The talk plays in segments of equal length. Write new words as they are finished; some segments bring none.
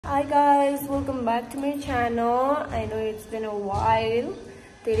Hi guys, welcome back to my channel. I know it's been a while,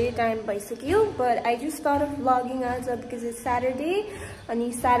 धेरै time भइसक्यो, but I just thought of vlogging आज because it's Saturday. अनि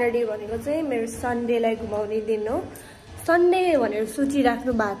Saturday भनेको चाहिँ मेरो Sunday लाई घुमाउने दिन हो. Sunday भनेर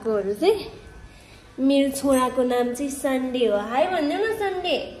सोचिराख्नु भएकोहरु चाहिँ मेरो छोराको नाम चाहिँ Sunday हो. हाय भन्नु न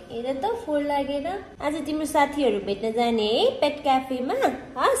Sunday. हेर त फोन लागेर. आज तिम्रो साथीहरु भेट्न जाने है पेट क्याफेमा.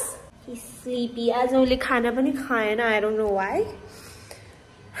 हस? He's sleepy. आज उले खाना पनि खाएन. I don't know why.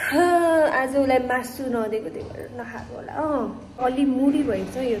 आज उलाई मासु नदिएको देखेर नखाएको होला अलि मुडी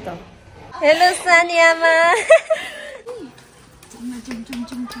भइन्छ यो त हेलो सानियामा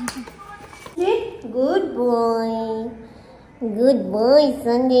गुड बोय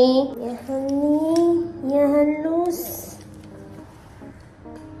सन्डे यहाँ लुस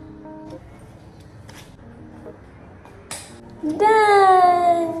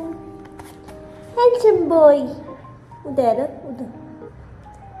डन handsome boy उधर उधर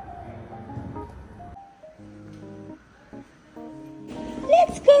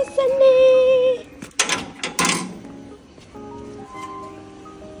Let's go, Sunday.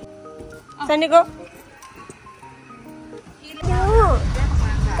 Sunday, go.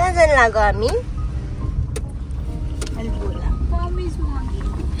 Kaya saan lang kami? Mommy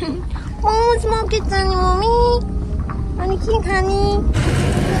smoke it, Sunday, mommy. Ano king honey?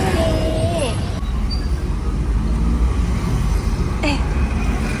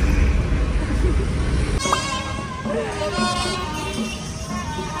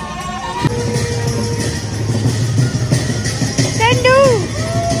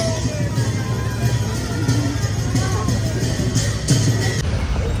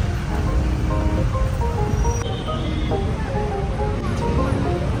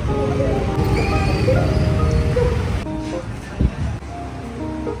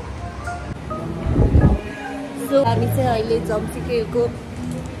 हामी चाहिँ अहिले जम्सिकेको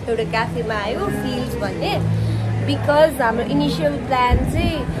एउटा क्याफेमा आयो फिल्ड भन्ने बिकज हाम्रो इनिशियल प्लान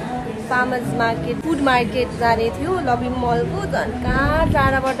चाहिँ फार्मर्स मार्केट फुड मार्केट जाने थियो लबी मलको झन् कहाँ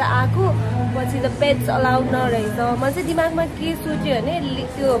टाढाबाट आएको पछि त पेट्स अलाउड नरहेछ म चाहिँ दिमागमा के सोच्यो भने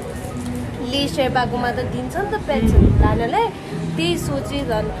त्यो ले शेर्पाकोमा त दिन्छ नि त पेट्सहरू लानलाई त्यही सोचे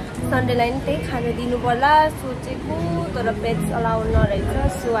झन् सन्डेलाई नि त्यही खाना दिनु पर्ला सोचेको तर पेट्स अलाउड नरहेछ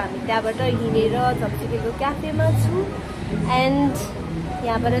सो हामी त्यहाँबाट हिँडेर जम्सिकेको क्याफेमा छु एन्ड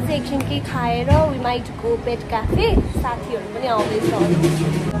यहाँबाट चाहिँ एकछिन केही खाएर वी माइट गो पेट क्याफे साथीहरू पनि आउँदैछ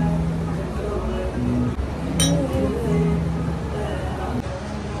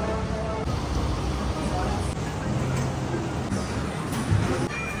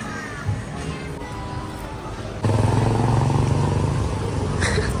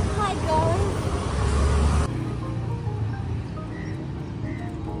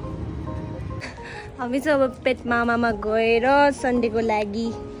हामी चाहिँ अब पेट मामामा गएर सन्डेको लागि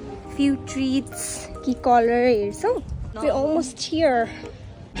few treats कि कलर हेर्छौँ we're almost here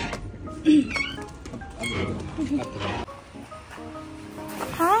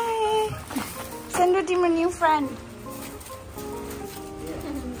Hi send her to my new friend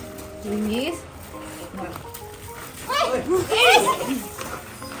Yes. I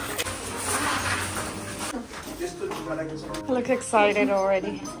look excited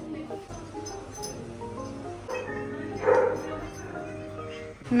already.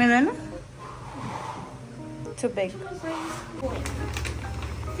 Milena? Too big.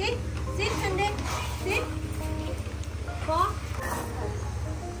 Sit, Sunday. Sit.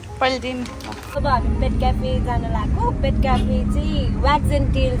 Paldin. अब हामी पेट क्याफे जान लागेको पेट क्याफे चाहिँ व्याक्स एन्ड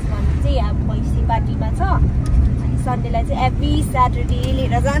टेल्स भन्ने चाहिँ अब भैँसी पार्टीमा छ अनि सन्डेलाई चाहिँ एभ्री स्याटरडे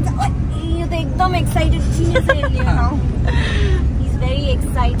लिएर जान्छ यो त एकदम excited is very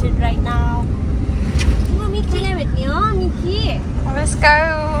excited right now म मिकीलाई भेट्ने हो Mickey Let's go.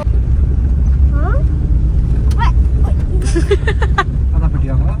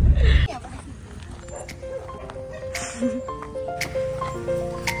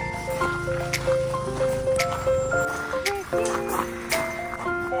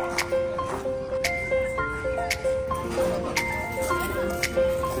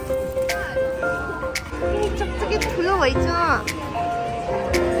 쩍쩍이 불러와 있잖아.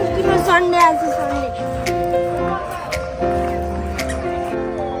 웃기면 썬데 아주 썬데.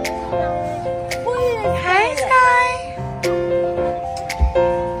 Hi, Sky.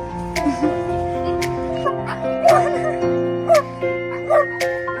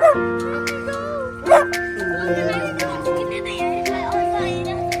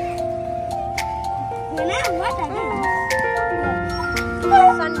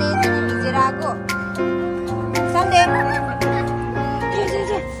 Sunday jadi भिजेर आको. Sunday.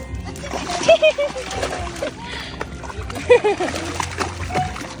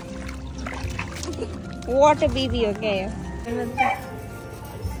 What a baby, okay.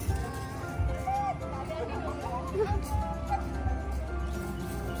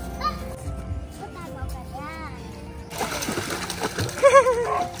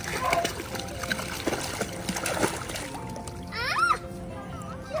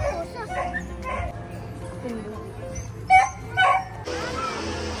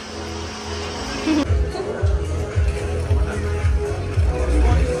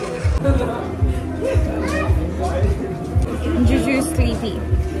 Juju is sleepy.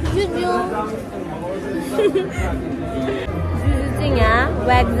 Juju. Juju चाहिँ यहाँ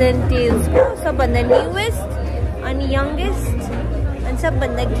Wags and Tails को सबभन्दा newest अनि youngest अनि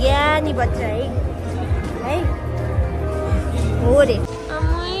सबभन्दा ज्ञानी बच्चा है हो रे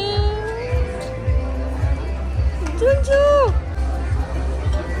जुजु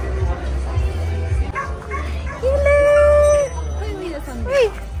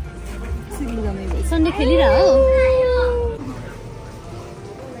सन्डे खेलिरह हो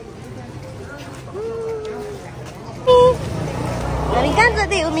हामी कहाँ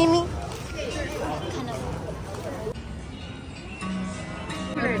जाँदै हो मिमी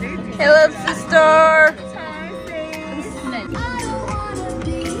Hello sister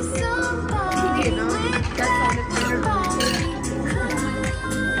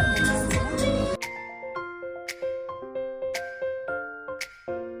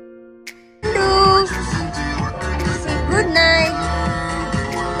Good night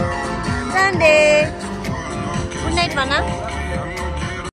Sunday Good night Mana